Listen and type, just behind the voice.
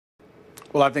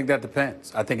Well, I think that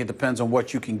depends. I think it depends on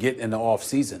what you can get in the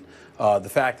offseason. The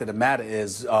fact of the matter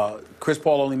is Chris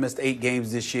Paul only missed 8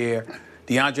 games this year.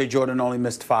 DeAndre Jordan only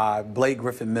missed 5. Blake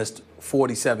Griffin missed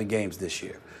 47 games this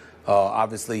year.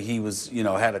 Obviously, he was,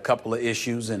 had a couple of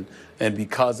issues, and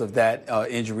because of that,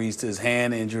 injuries to his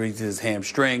hand, injuries to his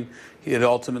hamstring, it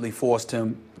ultimately forced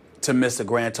him to miss a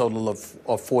grand total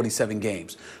of 47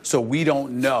 games. So we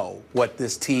don't know what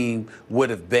this team would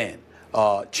have been.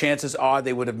 Chances are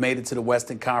they would have made it to the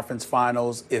Western Conference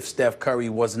Finals if Steph Curry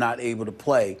was not able to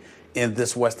play in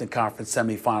this Western Conference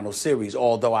semifinal series,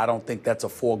 although I don't think that's a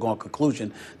foregone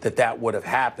conclusion that would have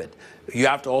happened. You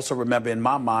have to also remember, in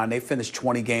my mind, they finished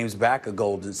 20 games back of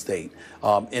Golden State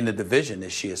in the division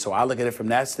this year. So I look at it from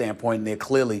that standpoint, and they're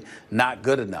clearly not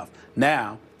good enough.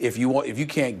 Now, if you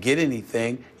can't get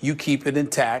anything, you keep it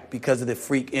intact because of the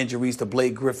freak injuries to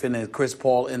Blake Griffin and Chris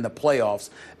Paul in the playoffs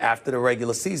after the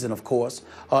regular season, of course,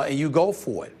 and you go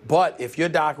for it. But if you're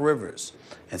Doc Rivers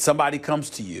and somebody comes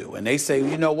to you and they say,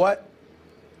 you know what,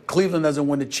 Cleveland doesn't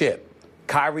win the chip,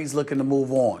 Kyrie's looking to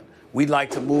move on, we'd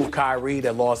like to move Kyrie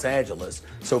to Los Angeles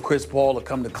so Chris Paul will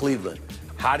come to Cleveland.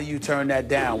 How do you turn that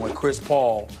down when Chris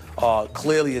Paul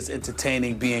clearly is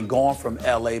entertaining being gone from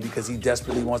L.A. because he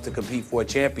desperately wants to compete for a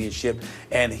championship,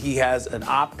 and he has an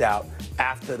opt-out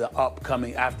after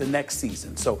next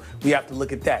season? So we have to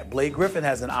look at that. Blake Griffin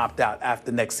has an opt-out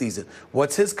after next season.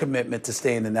 What's his commitment to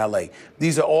staying in L.A.?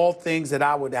 These are all things that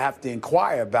I would have to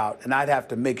inquire about, and I'd have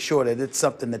to make sure that it's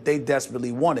something that they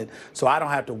desperately wanted, so I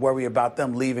don't have to worry about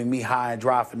them leaving me high and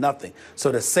dry for nothing.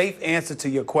 So the safe answer to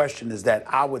your question is that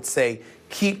I would say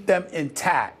keep them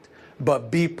intact,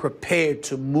 but be prepared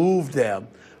to move them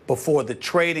before the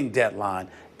trading deadline,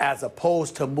 as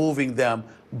opposed to moving them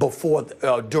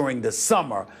during the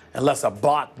summer, unless a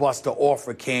blockbuster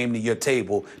offer came to your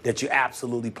table that you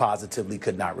absolutely positively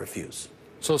could not refuse.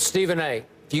 So, Stephen A.,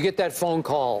 if you get that phone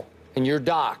call and you're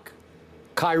Doc,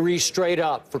 Kyrie straight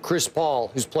up for Chris Paul,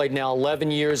 who's played now 11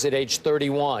 years at age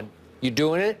 31, you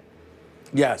doing it?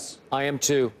 Yes. I am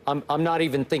too. I'm not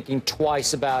even thinking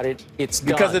twice about it. It's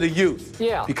done. Because of the youth.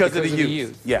 Yeah. Because of the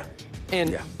youth. Yeah.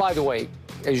 And by the way,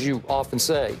 as you often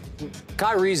say,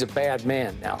 Kyrie's a bad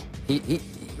man now. He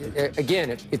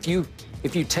again, if you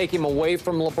take him away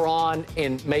from LeBron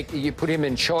and you put him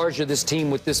in charge of this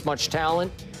team with this much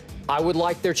talent, I would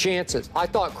like their chances. I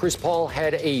thought Chris Paul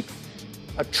had a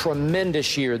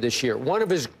tremendous year this year, one of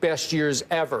his best years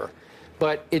ever.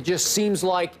 But it just seems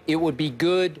like it would be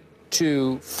good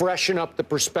to freshen up the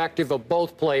perspective of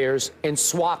both players and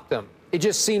swap them. It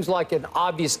just seems like an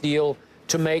obvious deal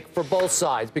to make for both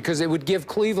sides, because it would give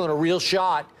Cleveland a real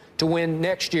shot to win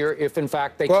next year if, in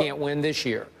fact, they can't win this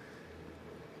year.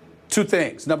 Two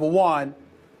things. Number one,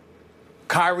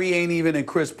 Kyrie ain't even in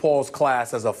Chris Paul's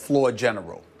class as a floor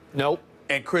general. Nope.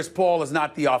 And Chris Paul is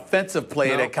not the offensive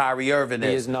player that Kyrie Irving is.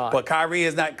 He is not. But Kyrie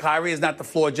is not the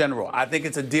floor general. I think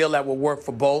it's a deal that will work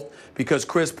for both, because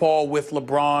Chris Paul with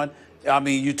LeBron, I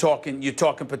mean, you're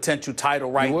talking potential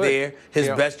title right there, his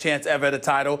best chance ever at a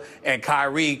title. And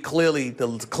Kyrie, clearly the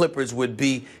Clippers would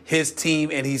be his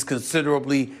team, and he's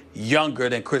considerably younger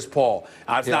than Chris Paul.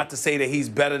 It's not to say that he's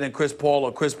better than Chris Paul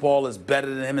or Chris Paul is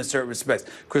better than him in certain respects.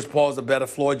 Chris Paul is a better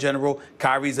floor general.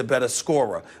 Kyrie's a better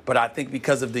scorer. But I think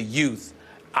because of the youth,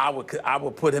 I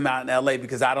would put him out in L.A.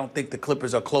 because I don't think the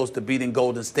Clippers are close to beating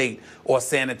Golden State or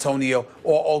San Antonio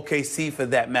or OKC for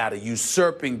that matter,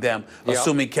 usurping them,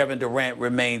 assuming Kevin Durant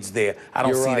remains there. I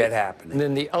don't see that happening. And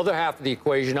then the other half of the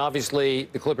equation, obviously,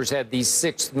 the Clippers had the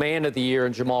 6th man of the year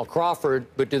in Jamal Crawford,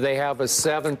 but do they have a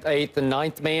 7th, 8th, and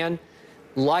 9th man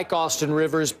like Austin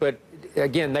Rivers? But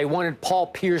again, they wanted Paul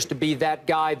Pierce to be that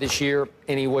guy this year,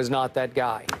 and he was not that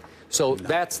guy. So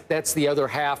that's the other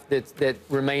half that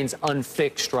remains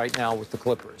unfixed right now with the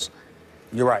Clippers.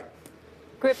 You're right.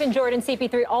 Griffin, Jordan,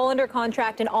 CP3, all under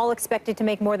contract and all expected to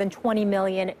make more than $20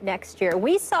 million next year.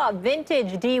 We saw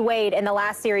vintage D. Wade in the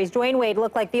last series. Dwayne Wade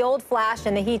looked like the old Flash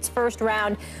in the Heat's first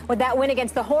round with that win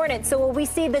against the Hornets. So will we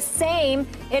see the same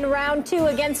in round 2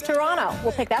 against Toronto?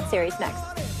 We'll pick that series next.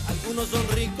 Algunos son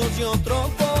ricos y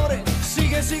otros pobres.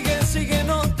 Sigue, sigue, sigue,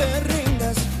 no te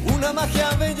rindas. Una magia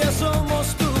bella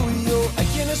somos tú y yo. Hay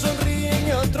quienes sonríen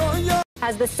y otros yo.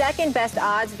 Has the second best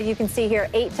odds, that you can see here,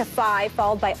 8-5,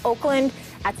 followed by Oakland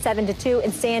at 7-2,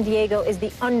 and San Diego is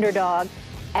the underdog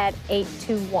at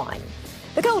 8-1.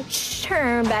 The coach,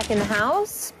 back in the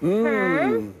house.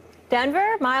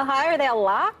 Denver, Mile High, are they a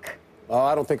lock?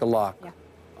 I don't think a lock. Yeah.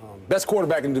 Best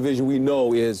quarterback in the division we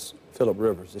know is Phillip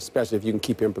Rivers, especially if you can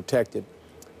keep him protected.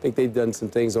 I think they've done some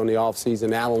things on the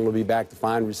offseason. Allen will be back to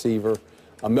find receiver.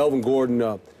 Melvin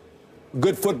Gordon,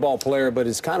 good football player, but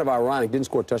it's kind of ironic. Didn't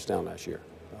score a touchdown last year.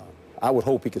 I would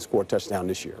hope he can score a touchdown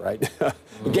this year, right?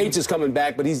 Gates is coming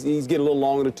back, but he's getting a little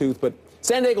long in the tooth. But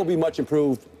San Diego will be much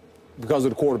improved because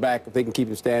of the quarterback if they can keep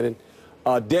him standing.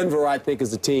 Denver, I think,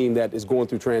 is a team that is going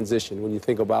through transition. When you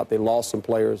think about they lost some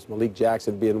players, Malik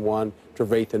Jackson being one,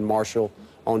 Trevathan Marshall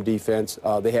on defense.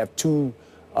 They have two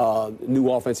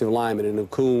new offensive linemen in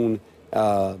Okun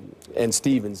and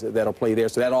Stevens that'll play there.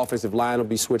 So that offensive line will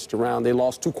be switched around. They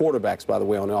lost two quarterbacks, by the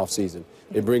way, on the offseason.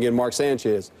 They bring in Mark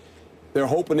Sanchez. They're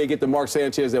hoping they get the Mark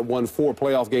Sanchez that won 4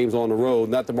 playoff games on the road,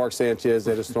 not the Mark Sanchez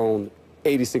that has thrown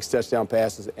 86 touchdown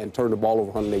passes and turned the ball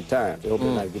over 108 times. They hope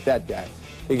they're not to get that guy.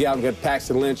 They got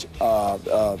Paxton Lynch.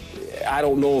 I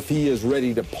don't know if he is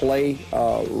ready to play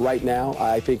right now.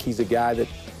 I think he's a guy that,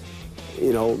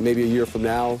 you know, maybe a year from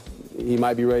now, he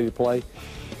might be ready to play.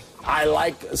 I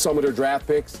like some of their draft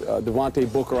picks.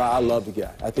 Devontae Booker, I love the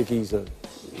guy. I think he's an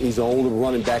older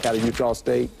running back out of Utah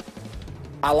State.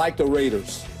 I like the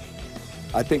Raiders.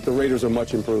 I think the Raiders are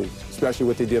much improved, especially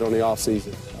what they did on the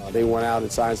offseason. They went out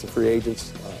and signed some free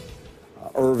agents.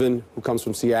 Irvin, who comes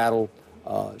from Seattle,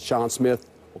 Sean Smith,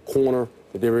 a corner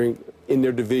that they were in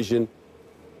their division.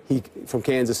 He from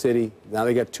Kansas City. Now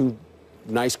they got 2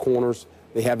 nice corners.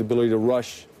 They have the ability to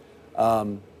rush.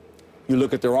 You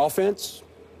look at their offense.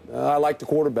 I like the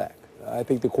quarterback. I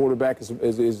think the quarterback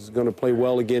is going to play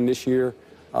well again this year.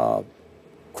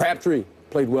 Crabtree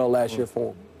played well last year for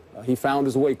him. He found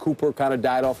his way. Cooper kind of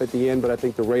died off at the end, but I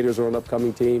think the Raiders are an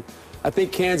upcoming team. I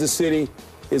think Kansas City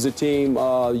is a team.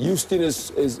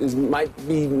 Houston might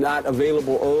be not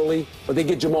available early, but they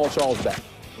get Jamal Charles back.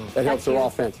 That helps their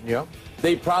offense. Yeah.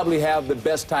 They probably have the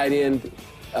best tight end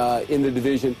in the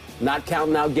division, not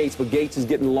counting out Gates, but Gates is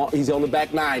getting long. He's on the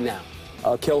back 9 now.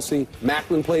 Kelsey,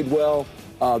 Macklin played well.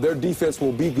 Their defense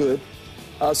will be good.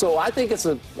 So I think it's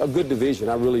a good division.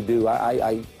 I really do.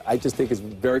 I just think it's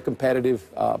very competitive.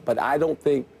 But I don't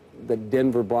think the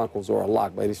Denver Broncos are a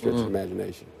lock by any stretch of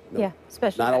imagination. No, yeah,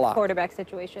 especially not a that quarterback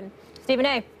situation. Stephen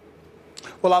A.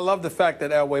 Well, I love the fact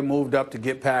that Elway moved up to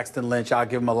get Paxton Lynch. I'll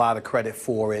give him a lot of credit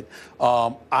for it.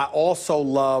 I also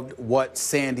loved what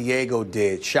San Diego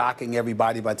did, shocking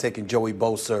everybody by taking Joey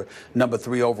Bosa, number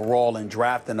 3 overall, and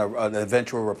drafting an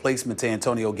eventual replacement to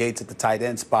Antonio Gates at the tight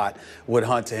end spot with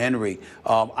Hunter Henry.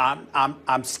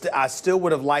 I still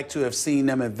would have liked to have seen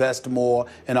them invest more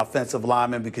in offensive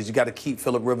linemen because you got to keep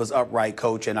Phillip Rivers upright,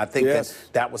 coach. And I think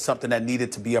that was something that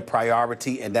needed to be a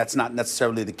priority, and that's not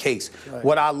necessarily the case. Right.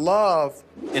 What I love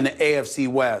in the AFC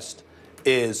West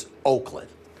is Oakland.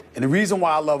 And the reason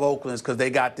why I love Oakland is because they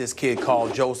got this kid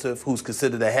called Joseph, who's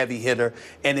considered a heavy hitter,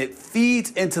 and it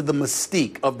feeds into the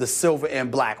mystique of the silver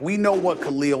and black. We know what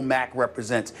Khalil Mack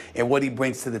represents and what he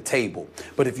brings to the table.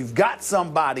 But if you've got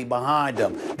somebody behind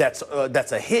him that's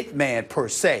a hit man per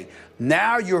se,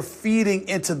 now you're feeding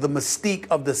into the mystique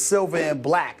of the silver and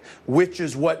black, which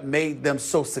is what made them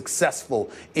so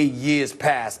successful in years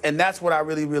past. And that's what I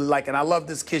really, really like. And I love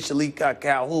this kid, Shalik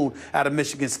Calhoun, out of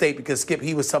Michigan State, because, Skip,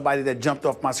 he was somebody that jumped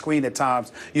off my screen at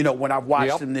times, you know, when I've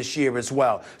watched him this year as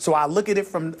well. So I look at it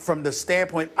from the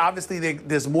standpoint, obviously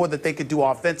there's more that they could do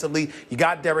offensively. You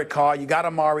got Derek Carr, you got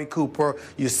Amari Cooper,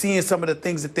 you're seeing some of the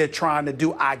things that they're trying to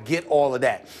do. I get all of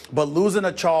that. But losing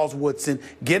a Charles Woodson,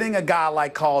 getting a guy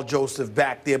like Carl Joseph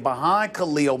back there behind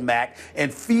Khalil Mack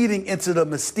and feeding into the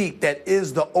mystique that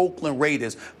is the Oakland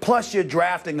Raiders, plus you're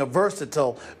drafting a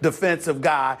versatile defensive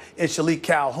guy in Shalik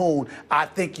Calhoun, I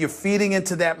think you're feeding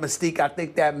into that mystique. I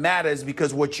think that matters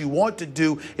because what you want to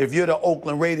do if you're the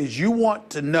Oakland Raiders, you want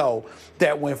to know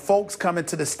that when folks come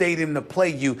into the stadium to play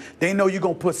you, they know you're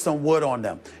going to put some wood on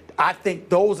them. I think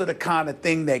those are the kind of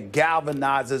thing that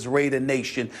galvanizes Raider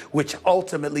Nation, which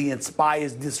ultimately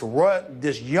inspires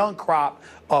this young crop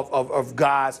of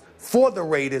guys for the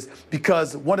Raiders,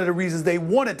 because one of the reasons they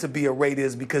wanted to be a Raider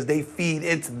is because they feed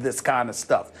into this kind of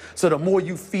stuff. So the more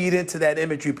you feed into that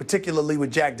imagery, particularly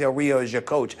with Jack Del Rio as your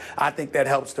coach, I think that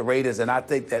helps the Raiders. And I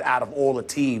think that out of all the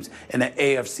teams in the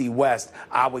AFC West,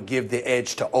 I would give the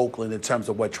edge to Oakland in terms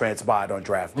of what transpired on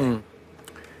draft day.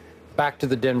 Back to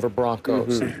the Denver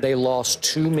Broncos. They lost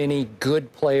too many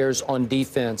good players on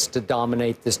defense to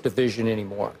dominate this division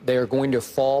anymore. They are going to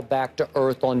fall back to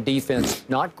earth on defense.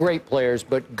 Not great players,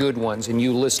 but good ones, and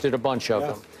you listed a bunch of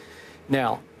them.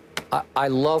 Now, I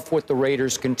love what the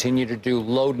Raiders continue to do,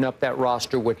 loading up that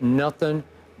roster with nothing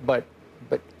but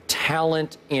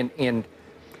talent and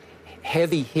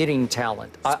heavy-hitting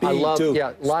talent. I love,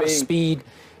 a lot of speed.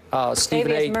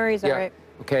 Stephen A. Murray's all right.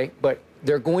 Okay, but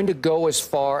they're going to go as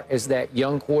far as that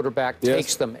young quarterback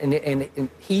takes them. And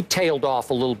he tailed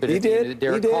off a little bit at the end of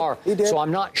Derek Carr. So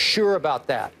I'm not sure about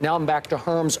that. Now I'm back to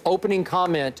Herm's opening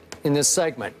comment in this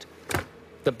segment.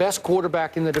 the best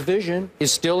quarterback in the division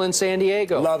is still in San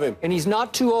Diego. Love him. And he's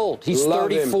not too old. He's Love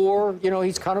 34. You know,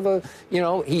 he's kind of a, you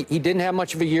know, he didn't have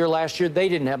much of a year last year. They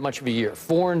didn't have much of a year.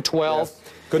 4-12. Yes.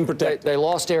 Couldn't protect. They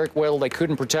lost Eric Weddle. They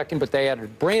couldn't protect him, but they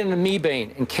added Brandon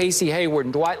Meebane and Casey Hayward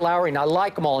and Dwight Lowry, and I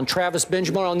like them all. And Travis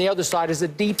Benjamin on the other side is a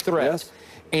deep threat. Yes.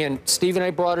 And Stephen A.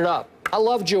 brought it up. I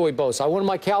love Joey Bosa. I wanted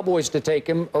my Cowboys to take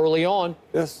him early on.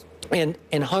 Yes. And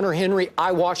Hunter Henry,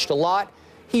 I watched a lot.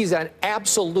 He's an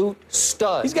absolute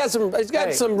stud. He's got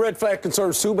some red flag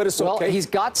concerns too, but it's well, okay. He's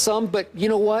got some, but you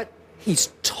know what?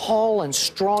 He's tall and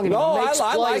strong, and No, he makes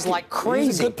I plays like like crazy.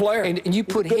 He's a good player. And you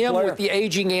put him with the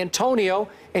aging Antonio,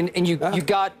 and you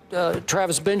got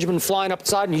Travis Benjamin flying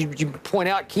upside, and you point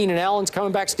out Keenan Allen's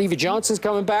coming back, Stevie Johnson's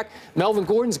coming back, Melvin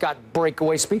Gordon's got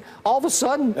breakaway speed. All of a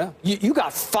sudden, you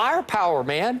got firepower,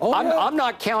 man. I'm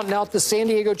not counting out the San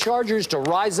Diego Chargers to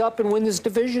rise up and win this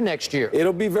division next year.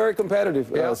 It'll be very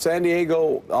competitive. San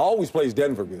Diego always plays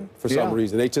Denver good for some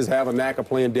reason. They just have a knack of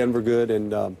playing Denver good,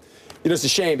 and you know, it's a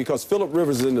shame because Phillip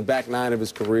Rivers is in the back nine of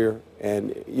his career,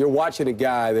 and you're watching a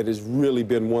guy that has really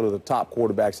been one of the top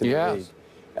quarterbacks in the league.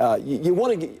 You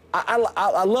want to get,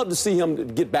 I love to see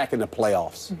him get back in the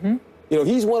playoffs. You know,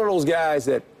 he's one of those guys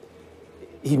that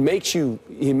he makes you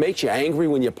angry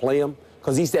when you play him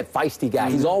because he's that feisty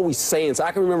guy. He's always saying, so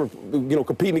I can remember, you know,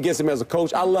 competing against him as a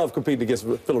coach. I love competing against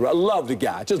Phillip Rivers. I love the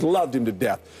guy. I just loved him to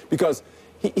death because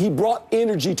he brought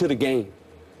energy to the game.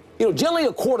 You know, generally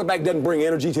a quarterback doesn't bring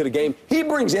energy to the game. He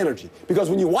brings energy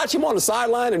because when you watch him on the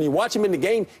sideline and you watch him in the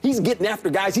game, he's getting after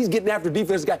guys. He's getting after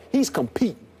defensive guys. He's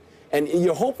competing. And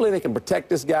hopefully they can protect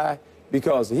this guy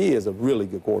because he is a really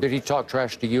good quarterback. Did he talk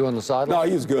trash to you on the sideline? No,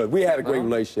 he was good. We had a great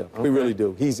relationship. Okay. We really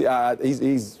do. He's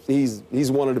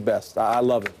one of the best. I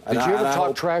love him. Did you ever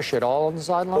talk trash at all on the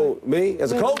sideline? Oh, me?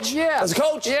 As a coach? Yes. As a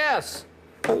coach? Yes.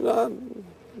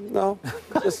 No.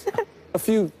 Just a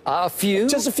few.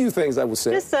 Just a few things I would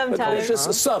say. Just sometimes.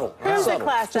 Just subtle.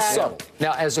 Class just subtle.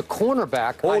 Now, as a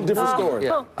cornerback, whole different story.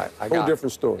 Yeah, whole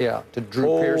different story. Yeah, to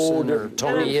Drew Pearson or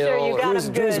Tony Hill.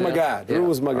 Drew's my guy. Drew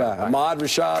was my guy. Ahmad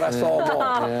Rashad, I saw them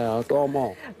all. Saw them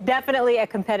all. Definitely a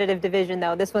competitive division,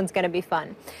 though. This one's going to be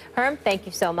fun. Herm, thank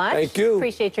you so much. Thank you.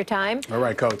 Appreciate your time. All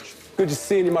right, Coach. Good to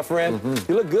see you, my friend.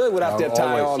 You look good without that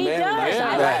tie on, He man. does.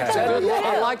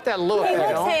 I like that look. He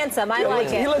looks handsome. I like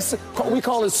it. We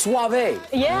call it suave.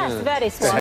 Yes, very suave.